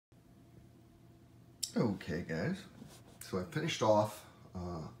Okay guys, so I finished off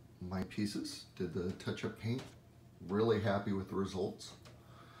my pieces, did the touch-up paint, really happy with the results.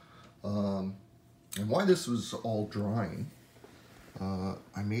 And while this was all drying,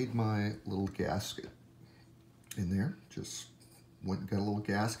 I made my little gasket in there. Just went and got a little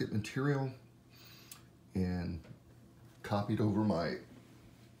gasket material and copied over my,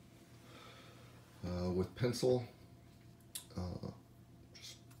 with pencil,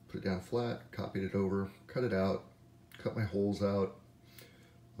 just put it down flat, copied it over, cut it out, cut my holes out,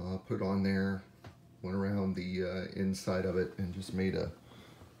 put it on there, went around the inside of it and just made a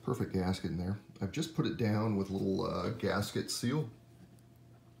perfect gasket in there. I've just put it down with a little gasket seal.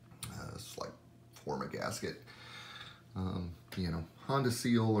 It's like form a gasket, you know, Honda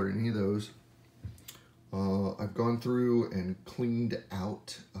seal or any of those. I've gone through and cleaned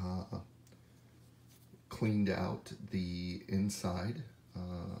out the inside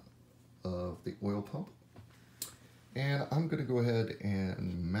of the oil pump. And I'm going to go ahead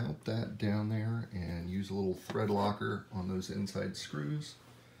and mount that down there and use a little thread locker on those inside screws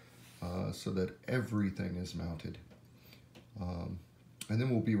so that everything is mounted. And then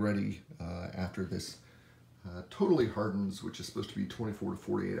we'll be ready after this totally hardens, which is supposed to be 24 to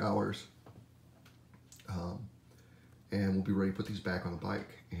 48 hours. And we'll be ready to put these back on the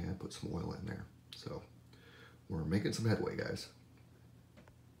bike and put some oil in there. So we're making some headway, guys.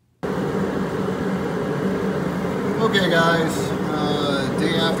 Okay guys,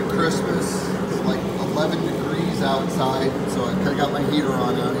 day after Christmas, it's like 11 degrees outside, so I kind of got my heater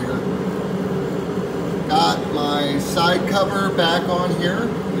on out here. Got my side cover back on here.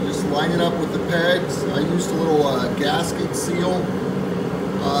 We just line it up with the pegs. I used a little gasket seal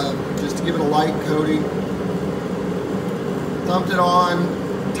just to give it a light coating. Thumped it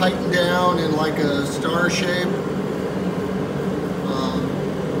on, tightened down in like a star shape.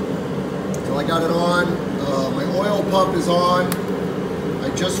 So I got it on. My oil pump is on. I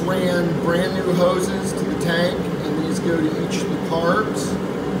just ran brand new hoses to the tank, and these go to each of the carbs.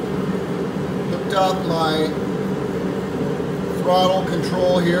 Hooked up my throttle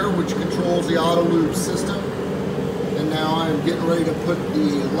control here, which controls the auto lube system. And now I'm getting ready to put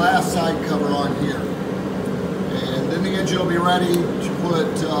the last side cover on here. And then the engine will be ready to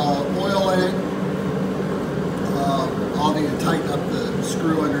put oil in it. I'll need to tighten up the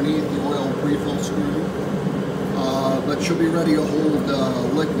screw underneath, the oil refill screw. But she'll be ready to hold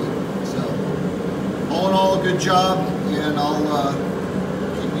liquid. So, all in all, a good job, and I'll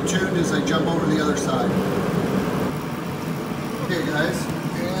keep you tuned as I jump over to the other side. Okay, guys,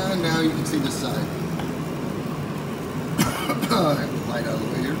 and now you can see this side. I have the light out of the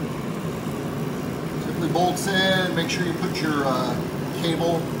way here. Simply bolts in. Make sure you put your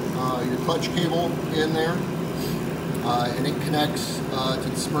cable, your clutch cable, in there, and it connects to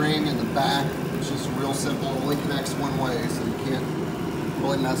the spring in the back. It's just real simple. It only connects one way, so you can't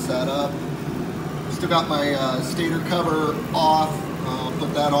really mess that up. Still got my stator cover off. I'll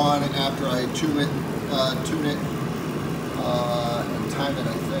put that on after I tune it and time it,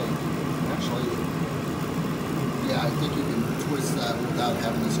 I think. Actually, yeah, I think you can twist that without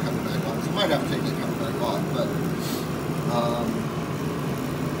having this cover back on. So you might have to take the cover back off, but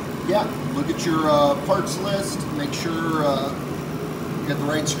yeah, look at your parts list. Make sure you get the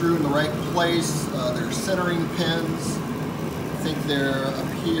right screw in the right place. There's centering pins. I think they're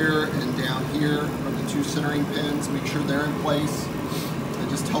up here and down here are the two centering pins. Make sure they're in place. It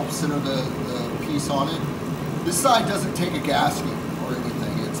just helps center the piece on it. This side doesn't take a gasket or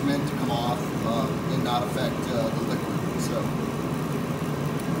anything. It's meant to come off and not affect the liquid. So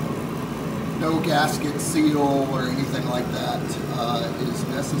no gasket seal or anything like that is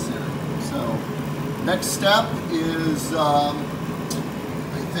necessary. So next step is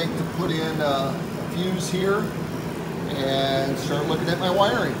I think to put in a fuse here and start looking at my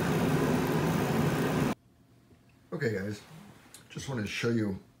wiring. Okay guys, just wanted to show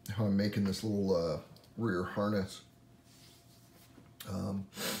you how I'm making this little rear harness.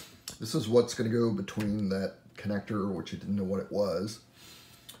 This is what's going to go between that connector, which I didn't know what it was,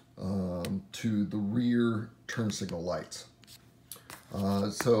 to the rear turn signal lights.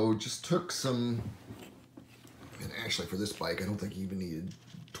 So just took some, and actually for this bike I don't think you even needed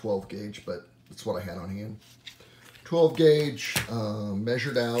 12 gauge, but that's what I had on hand. 12 gauge,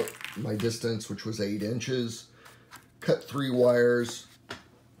 measured out my distance, which was 8 inches, cut 3 wires.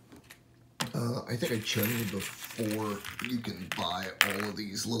 I think I showed you before, you can buy all of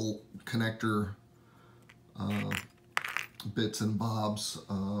these little connector bits and bobs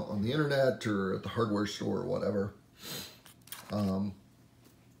on the internet or at the hardware store or whatever.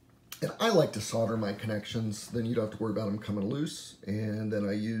 And I like to solder my connections, then you don't have to worry about them coming loose. And then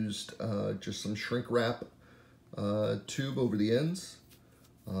I used just some shrink wrap tube over the ends.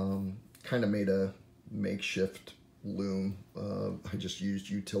 Kind of made a makeshift loom. I just used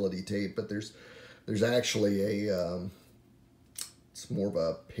utility tape, but there's actually a, it's more of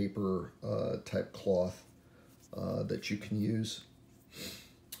a paper type cloth that you can use.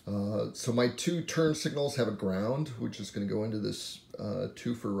 So my 2 turn signals have a ground, which is going to go into this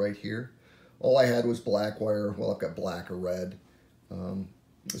twofer right here. All I had was black wire. Well, I've got black or red,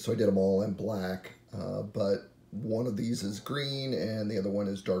 so I did them all in black, but one of these is green and the other one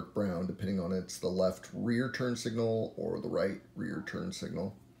is dark brown, depending on it's the left rear turn signal or the right rear turn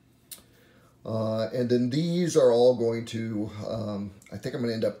signal. And then these are all going to, I think I'm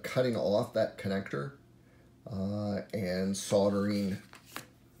going to end up cutting off that connector and soldering,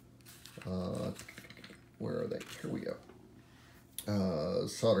 where are they? Here we go.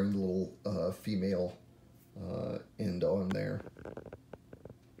 Soldering the little female end on there,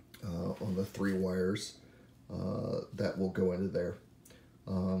 on the 3 wires that will go into there.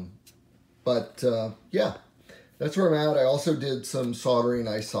 Yeah, that's where I'm at. I also did some soldering.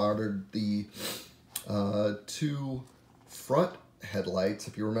 I soldered the 2 front headlights.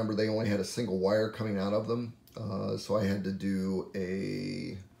 If you remember, they only had a single wire coming out of them, so I had to do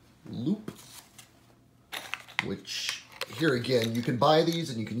a loop, which here again, you can buy these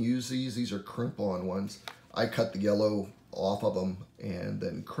and you can use these. These are crimp-on ones. I cut the yellow off of them and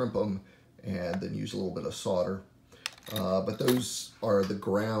then crimp them and then use a little bit of solder. But those are the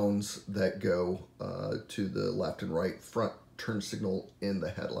grounds that go to the left and right front turn signal in the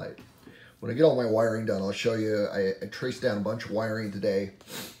headlight. When I get all my wiring done, I'll show you. I traced down a bunch of wiring today.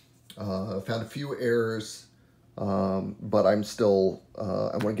 Found a few errors, but I'm still,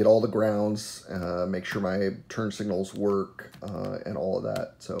 I want to get all the grounds, make sure my turn signals work, and all of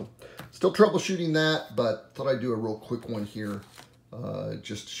that. So still troubleshooting that, but thought I'd do a real quick one here,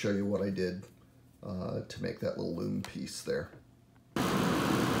 just to show you what I did to make that little loom piece there. Okay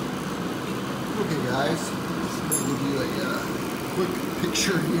guys, just going to give you a quick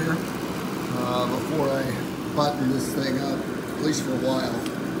picture here before I button this thing up, at least for a while.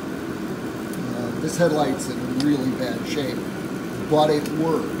 This headlight's in really bad shape, but it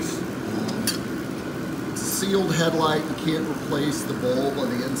works. It's a sealed headlight. You can't replace the bulb on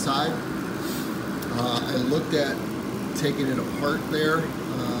the inside. I looked at taking it apart there,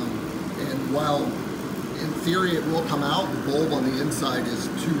 and while in theory it will come out, the bulb on the inside is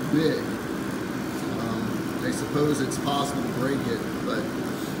too big. I suppose it's possible to break it, but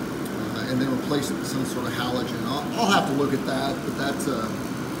and then replace it with some sort of halogen. I'll have to look at that, but that's an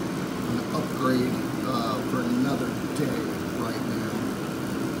upgrade for another day right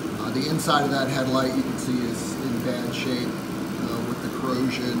now. The inside of that headlight you can see is in bad shape with the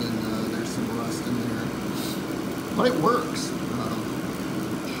corrosion, and there's some rust in there. But it works.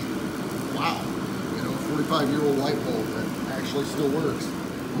 Wow, you know, 45-year-old light bulb that actually still works,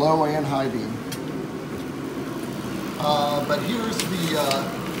 low and high beam. But here's the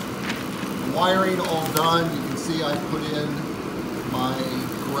wiring all done. You can see I put in my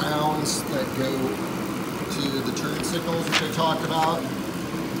grounds that go to the turn signals, which I talked about.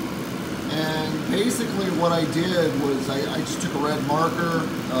 And basically what I did was I just took a red marker,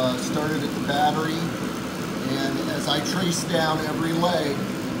 started at the battery, and as I traced down every leg,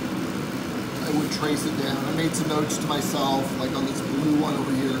 I would trace it down. I made some notes to myself, like on this blue one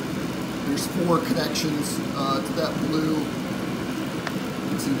over here. There's 4 connections to that blue. You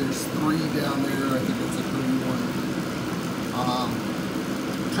can see there's 3 down there. I think that's a green one.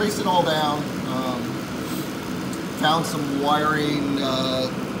 Trace it all down. Found some wiring.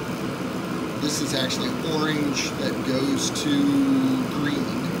 This is actually orange that goes to green.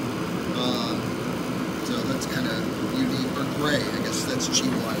 So that's kind of unique, or gray. I guess that's GY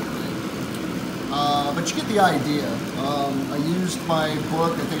gray. But you get the idea. I used my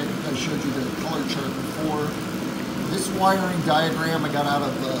book. I think I showed you the color chart before. This wiring diagram I got out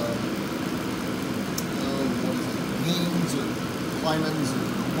of what is it, Haynes or Kleiman's, or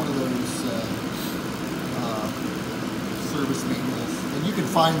one of those service manuals. And you can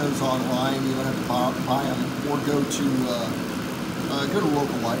find those online. You don't have to buy them, or go to a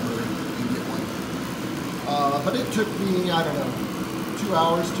local library and get one. But it took me, I don't know, 2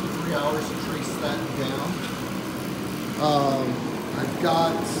 hours, 2 to 3 hours to trace that down. I've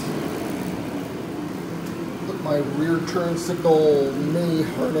got, put my rear turn signal mini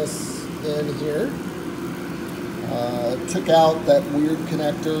harness in here. Took out that weird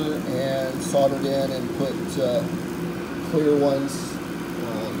connector and soldered in and put clear ones,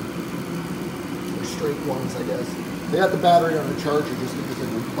 or straight ones, I guess. They had the battery on a charger just because they've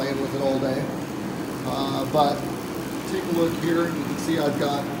been playing with it all day. But take a look here. You can see I've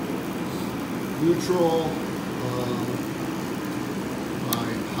got neutral. My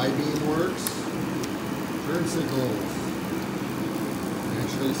high beam works. Turn signals.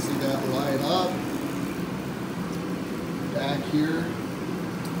 Actually see that light up. Back here.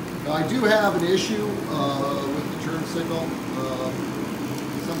 Now I do have an issue with the turn signal.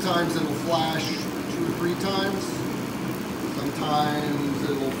 Sometimes it'll flash 2 or 3 times. Sometimes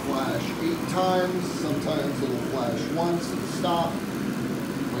it'll flash 8 times. Sometimes it'll flash once and stop.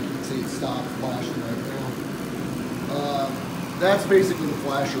 Like you can see it stopped flashing right now. That's basically the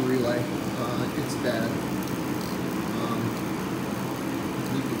flasher relay. It's dead.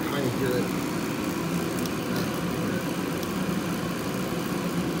 You can kind of hear it.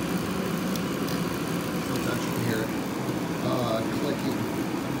 Sometimes you can hear it clicking.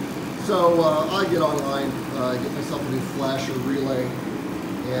 So I get online, get myself a new flasher relay,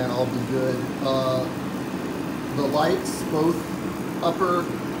 and I'll be good. The lights, both upper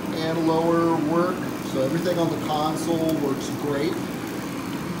and lower, work. So everything on the console works great.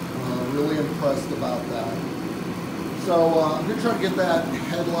 Really impressed about that. So I'm going to try to get that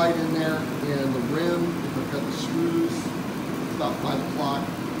headlight in there and the rim. I've got the screws. It's about 5 o'clock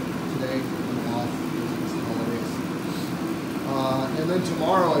today. I'm off because it's the holidays. And then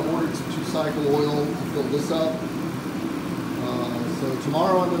tomorrow I've ordered some 2-cycle oil to fill this up. So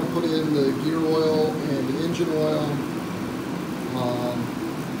tomorrow I'm going to put in the gear oil and the engine oil.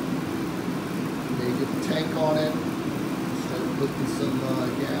 Maybe get the tank on it. Start putting some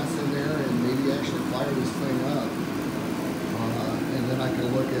gas in there and maybe actually fire this thing up. And then I can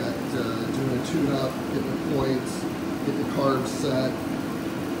look at doing a tune-up, get the points, get the carbs set,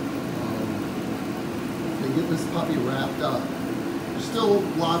 and get this puppy wrapped up. There's still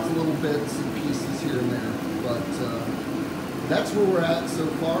lots of little bits and pieces here and there, but that's where we're at so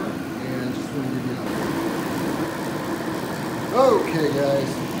far, and just want to give you an update. Okay,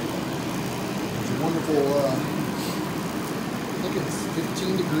 guys. It's a wonderful, I think it's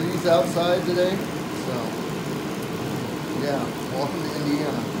 15 degrees outside today, so yeah, welcome to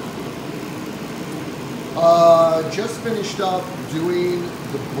Indiana. Just finished up doing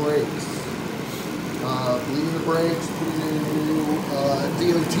the brakes. Bleeding the brakes, putting in new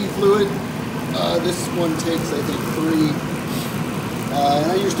DOT fluid. This one takes, I think, 3.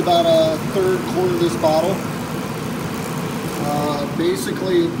 And I used about a 1/3 quart of this bottle.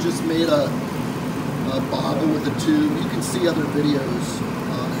 Basically, just made a bottle with a tube. You can see other videos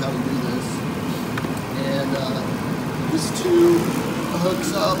on how to do this. And this tube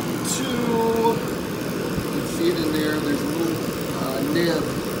hooks up to, you can see it in there, there's a little nib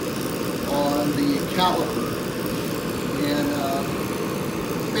on the caliper. And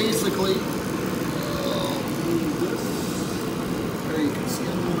basically, move this. There you can see it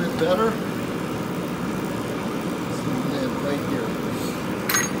a little bit better. This little nib right here.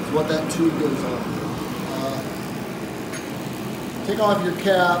 It's what that tube goes on. Take off your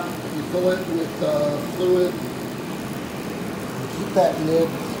cap, you fill it with fluid, keep that nib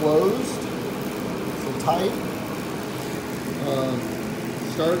closed, so tight.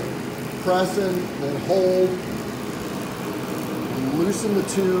 Start pressing, then hold, and loosen the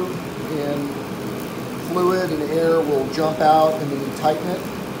tube, and fluid and air will jump out, and then you tighten it,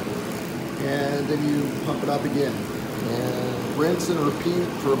 and then you pump it up again. And rinse and repeat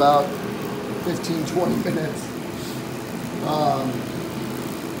for about 15-20 minutes.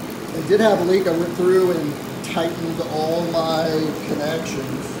 I did have a leak. I went through and tightened all my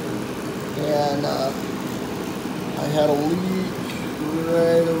connections, and I had a leak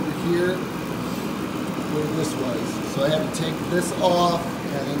right over here where this was. So I had to take this off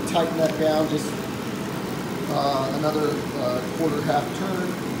and then tighten that down just another 1/4 turn,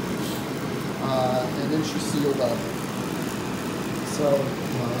 and then she sealed up. So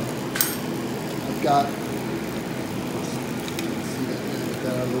I've got,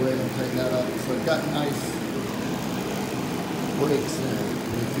 out of the way and tighten that up. So I've got nice brakes now.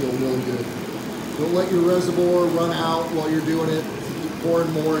 They feel really good. Don't let your reservoir run out while you're doing it. Keep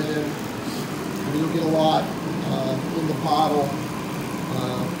pouring more in. And you'll get a lot in the bottle.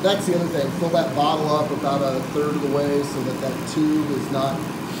 That's the other thing. Fill that bottle up about a 1/3 of the way so that that tube is not,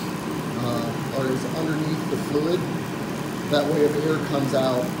 or is underneath the fluid. That way if air comes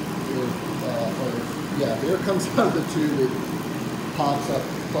out, if air comes out of the tube, it pops up,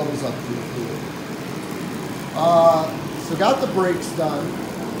 bubbles up through the fluid. So got the brakes done.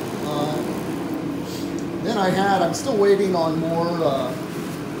 Then I'm still waiting on more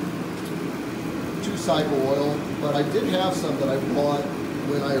 2-cycle oil, but I did have some that I bought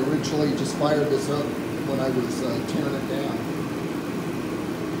when I originally just fired this up when I was tearing it down.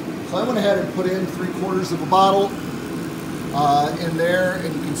 So I went ahead and put in 3/4 of a bottle in there,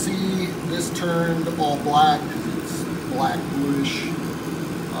 and you can see this turned all black because it's black bluish,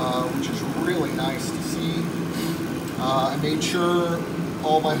 which is really nice to see. I made sure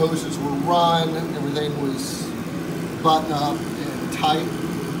all my hoses were run, everything was buttoned up and tight.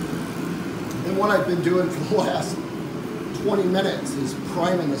 And what I've been doing for the last 20 minutes is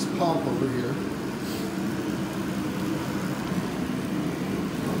priming this pump over here.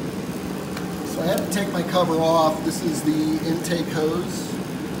 So I had to take my cover off. This is the intake hose,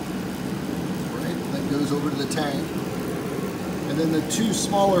 right, that goes over to the tank. And then the two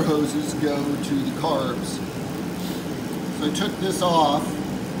smaller hoses go to the carbs. So I took this off,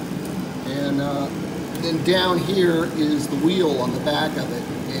 and then down here is the wheel on the back of it.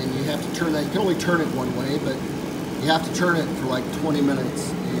 And you have to turn that, you can only turn it one way, but you have to turn it for like 20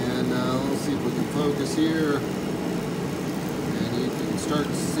 minutes. And let's see if we can focus here. And you can start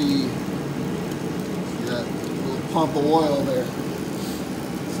to see that little pump of oil there.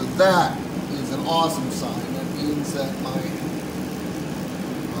 So that is an awesome sign. That means that my,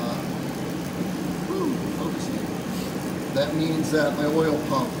 that means that my oil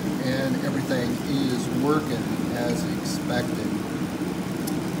pump and everything is working as expected.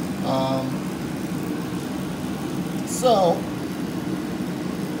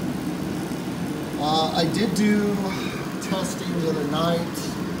 I did do testing the other night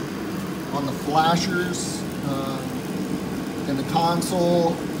on the flashers and the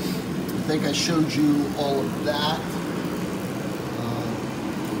console. I think I showed you all of that.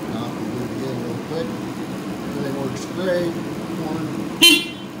 I'll do it again real quick. Everything works great.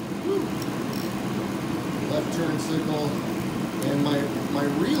 Left turn signal, and my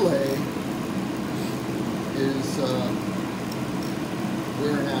relay is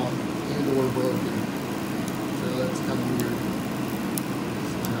wearing out and or broken. So that's kind of weird.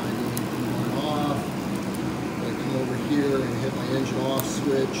 So I need to turn it off. I come over here and hit my engine off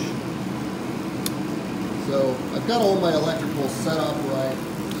switch. So I've got all my electrical set up right.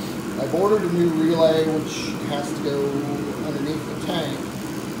 I've ordered a new relay, which has to go underneath the tank.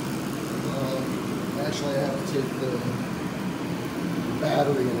 Actually, I have to take the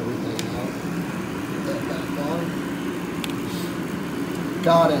battery and everything out. Put that back on.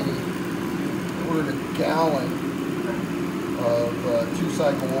 Ordered a gallon of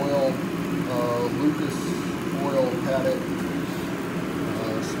two-cycle oil, Lucas oil packet,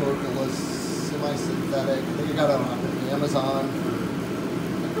 smokeless, semi-synthetic. I think I got it on Amazon for,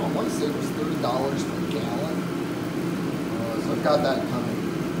 I want to say it was $30 per gallon. So I've got that coming.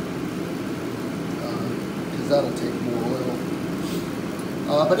 Because that'll take more oil.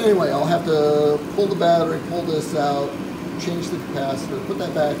 But anyway, I'll have to pull the battery, pull this out, change the capacitor, put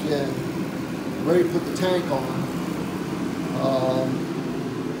that back in, ready to put the tank on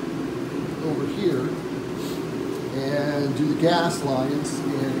over here, and do the gas lines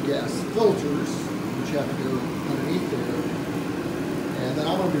and the gas filters, which have to go underneath there. And then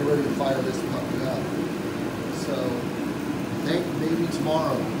I'm going to be ready to fire this puppy up. So I think maybe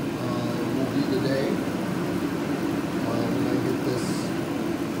tomorrow will be the day when I get this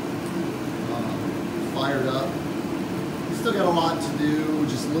fired up. Still got a lot to do,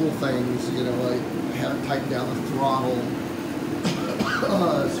 just little things, you know, like I haven't tightened down the throttle,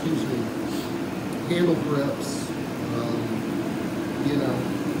 excuse me, handle grips, you know,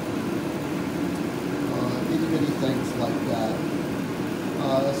 itty bitty things like that.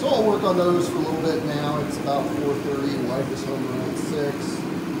 So I'll work on those for a little bit now. It's about 4:30, and wife is home around 6.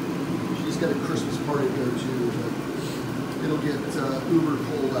 She's got a Christmas party to go to, but it'll get uber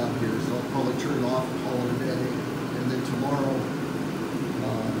cold out here, so I'll probably turn it off and call it a day. And then tomorrow,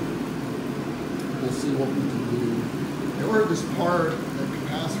 we'll see what we can do. I ordered this part, the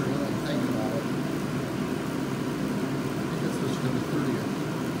capacitor, now that I'm thinking about it. I think that's supposed to come the 30th.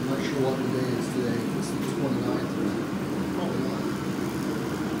 I'm not sure what the day is today. It's the 29th, right? Probably not.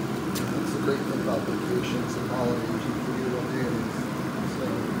 That's the great thing about vacations and holidays. You forget what day it is. So,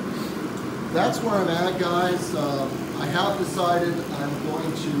 that's where I'm at, guys. I have decided I'm going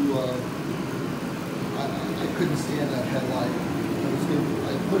to, I couldn't stand that headlight.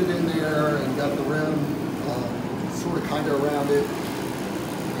 I put it in there and got the rim sort of kind of around it,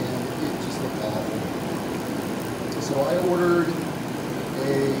 and it just looked awful. So I ordered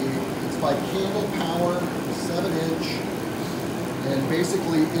it's by Candle Power, 7-inch, and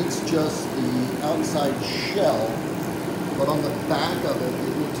basically it's just the outside shell, but on the back of it,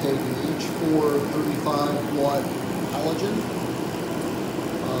 it would take an H4 35-watt halogen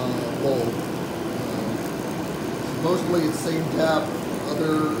bulb. Mostly it's same depth,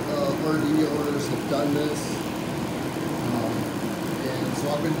 other RD owners have done this. And so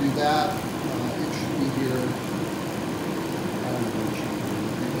I'm going to do that. It should be here. I don't know what it should be.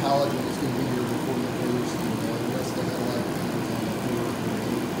 The halogen is going to be here before the first, and the rest of the headlight panels on the fourth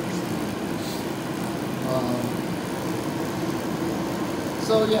and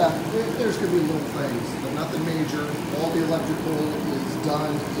so yeah, there's going to be little things, but nothing major. All the electrical is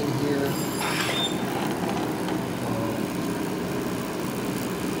done in here.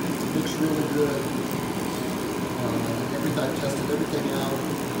 Looks really good. I've tested everything out,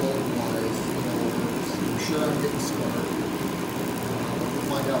 gold-wise, I'm sure I'm getting smart. We'll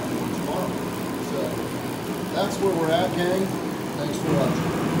find out more tomorrow. So, that's where we're at, gang. Thanks for watching.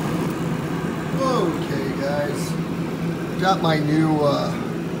 Okay, guys. Got my new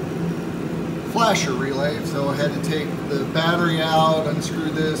flasher relay, so I had to take the battery out,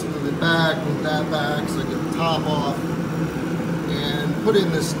 unscrew this, move it back, move that back, so I get the top off, and put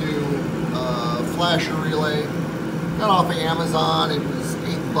in this new flasher relay. Got off of Amazon. It was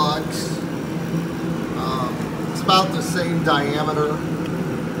 $8. It's about the same diameter,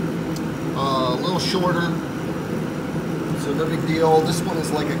 a little shorter, so no big deal. This one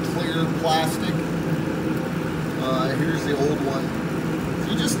is like a clear plastic. Here's the old one.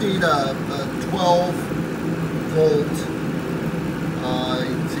 So you just need a 12 volt.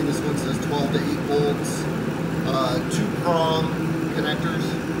 You can see this one says 12 to 8 volts. 2-prong connectors.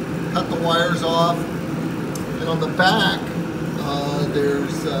 Cut the wires off. And on the back,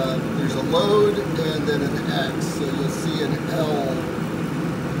 there's a load and then an X. So you'll see an L.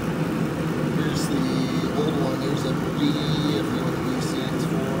 Here's the old one. There's a B, if you know what the B stands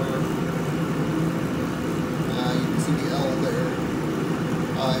for. You can see the L there.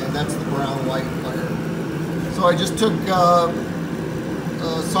 And that's the brown-white wire. So I just took,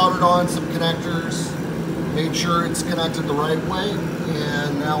 soldered on some connectors, made sure it's connected the right way,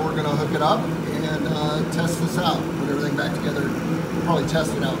 and now we're going to hook it up and test this out, put everything back together. Probably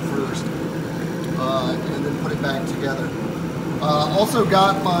test it out first, and then put it back together. Also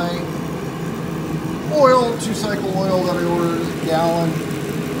got my oil, 2-cycle oil that I ordered, a gallon. In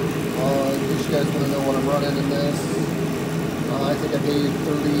case you guys want to know what I'm running in this. I think I paid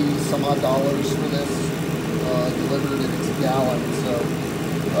 $30-some odd for this, delivered, and it's a gallon, so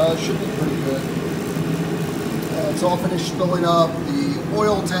it should be pretty good. It's all finished filling up the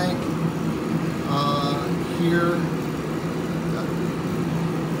oil tank. Here,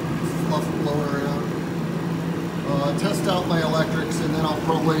 fluff blowing around. Test out my electrics, and then I'll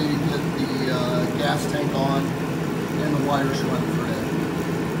probably get the gas tank on and the wires run for it.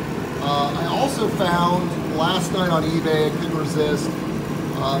 I also found last night on eBay, I couldn't resist,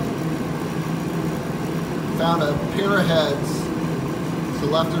 found a pair of heads, so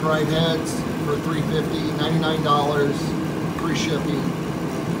left and right heads for $350, $99, free shipping.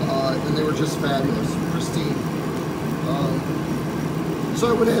 And they were just fabulous, pristine. So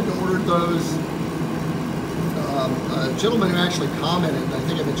I went ahead and ordered those. A gentleman who actually commented, I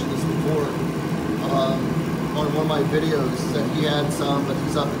think I mentioned this before, on one of my videos, said he had some, but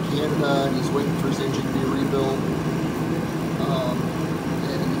he's up in Canada and he's waiting for his engine to be rebuilt.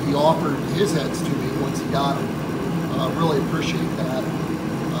 And he offered his heads to me once he got them. Really appreciate that.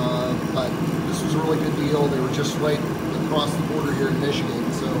 But this was a really good deal. They were just right across the border here in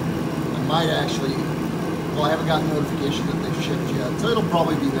Michigan, so I might actually, well, I haven't gotten notification that they've shipped yet, so it'll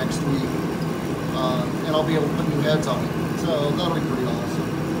probably be next week, and I'll be able to put new heads on it, so that'll be pretty awesome.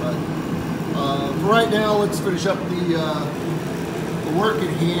 But for right now, let's finish up the work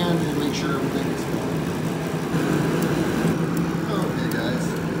at hand and make sure everything is going. Okay, guys, I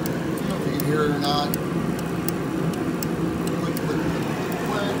don't know if you can hear it or not.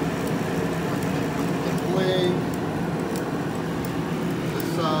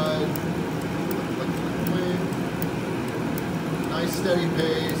 Nice steady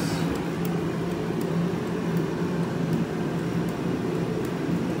pace.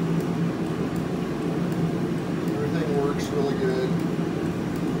 Everything works really good.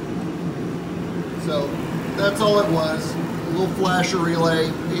 So that's all it was. A little flasher relay,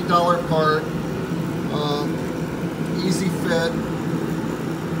 $8 part. Easy fit.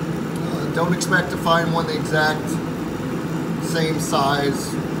 Don't expect to find one the exact same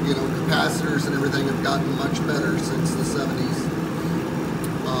size. You know, capacitors and everything have gotten much better since the 70s.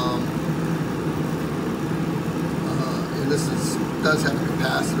 And this does have a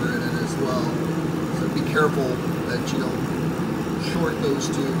capacitor in it as well. So be careful that you don't short those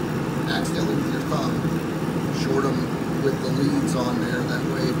two accidentally with your thumb. Short them with the leads on there. That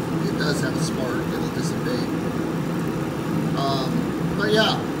way, if it does have a spark, it'll dissipate. But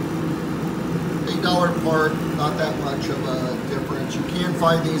yeah, $8 part, not that much of a difference. lights. You can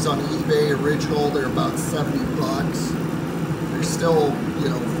find these on eBay original. They're about 70 bucks. They're still, you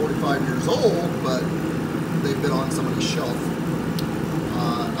know, 45 years old, but they've been on somebody's shelf.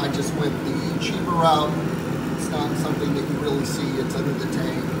 I just went the cheaper route. It's not something that you really see. It's under the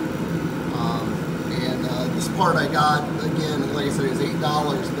tank. This part I got, again, like I said, is $8,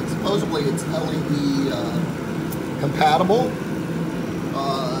 but supposedly it's LED compatible.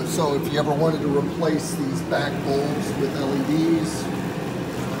 So if you ever wanted to replace these back bulbs with LEDs,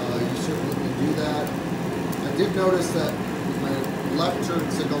 you certainly can do that. I did notice that with my left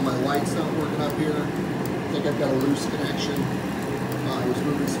turn signal, my light's not working up here. I think I've got a loose connection. I was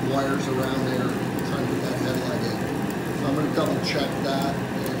moving some wires around there, trying to get that headlight in. So I'm going to double check that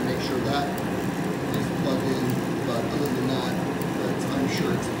and make sure that is plugged in. But other than that, I'm sure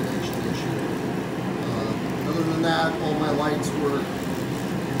it's a connection issue. Other than that, all my lights work.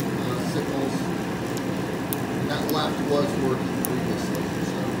 Signals. And that left was working previously,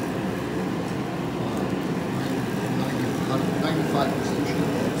 so 95% sure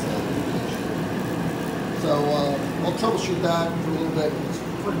that's so I'll troubleshoot that for a little bit. It's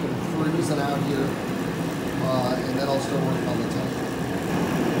freaking freezing out here, and then I'll start working on the tank.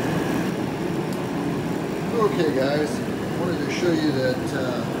 Okay, guys, I wanted to show you that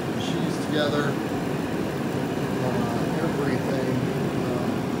she's together. Everything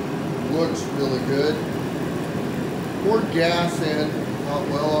looks really good. Poured gas in. Thought,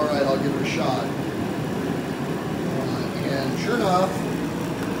 well, all right, I'll give it a shot. And sure enough,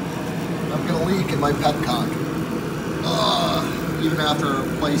 I've got a leak in my petcock. Even after I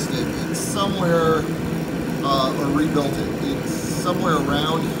replaced it, it's somewhere, or rebuilt it, it's somewhere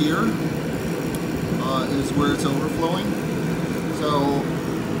around here is where it's overflowing. So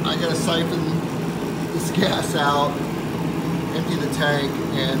I gotta siphon this gas out, empty the tank,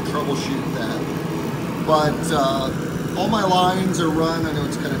 and troubleshoot that. But all my lines are run. I know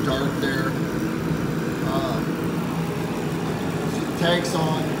it's kind of dark there. So the tank's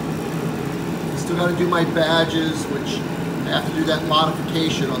on. Still got to do my badges, which I have to do that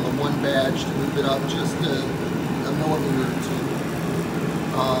modification on the one badge to move it up just a millimeter or two.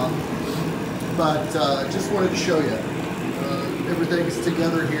 But just wanted to show you. Everything's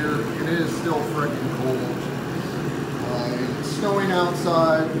together here. It is still freaking cold. It's snowing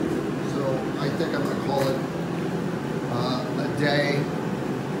outside, so I think I'm going to call it a day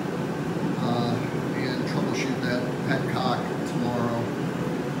and troubleshoot that petcock tomorrow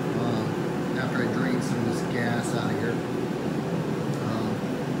after I drain some of this gas out of here.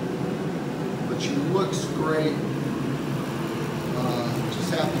 But she looks great.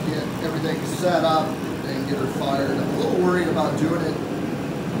 Just have to get everything set up and get her fired. I'm a little worried about doing it,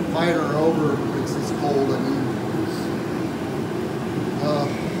 firing her over when it's this cold. I mean,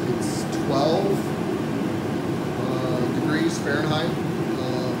 it's 12 degrees Fahrenheit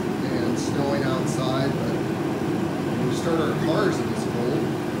and snowing outside, but when we start our cars in this cold,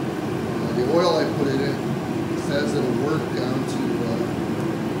 the oil I put in it says it'll work down to,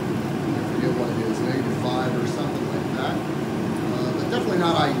 I forget what it is, -5 or something like that. But definitely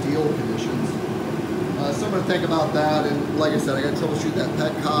not ideal conditions. So I'm going to think about that, and like I said, I got to troubleshoot that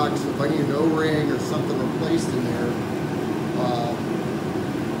petcock, so if I need an O-ring or something replaced in there,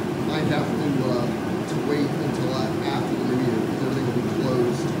 might have to wait until after the New Year, because everything will be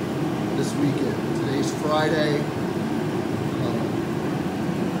closed this weekend. Today's Friday,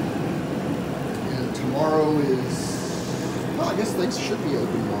 and tomorrow is, well, I guess things should be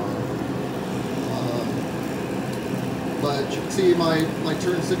open tomorrow. But you can see my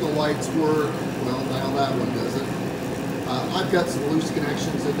turn signal lights work. Well, now that one doesn't. I've got some loose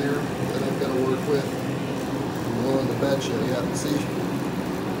connections in there that I've got to work with. I'm willing to bet you, yeah, see,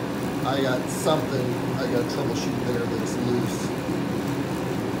 I got something I got to troubleshoot there that's loose.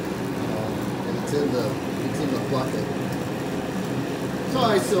 And it's in the bucket. So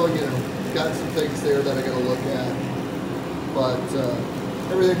I still, you know, got some things there that I got to look at. But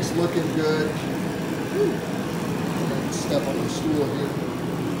everything's looking good. Whew. Step on the stool here.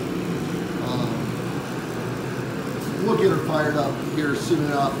 We'll get her fired up here soon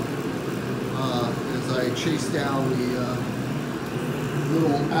enough as I chase down the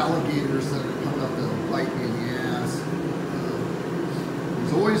little alligators that are coming up to bite me in the ass.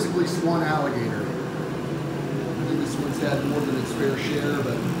 There's always at least one alligator. I think this one's had more than its fair share,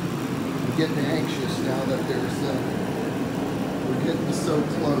 but I'm getting anxious now that we're getting so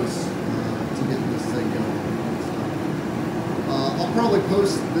close to getting this thing going. I'll probably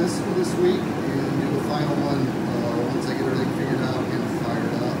post this for this week and do the final one once I get everything figured out and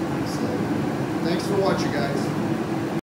fired up. So, thanks for watching, guys.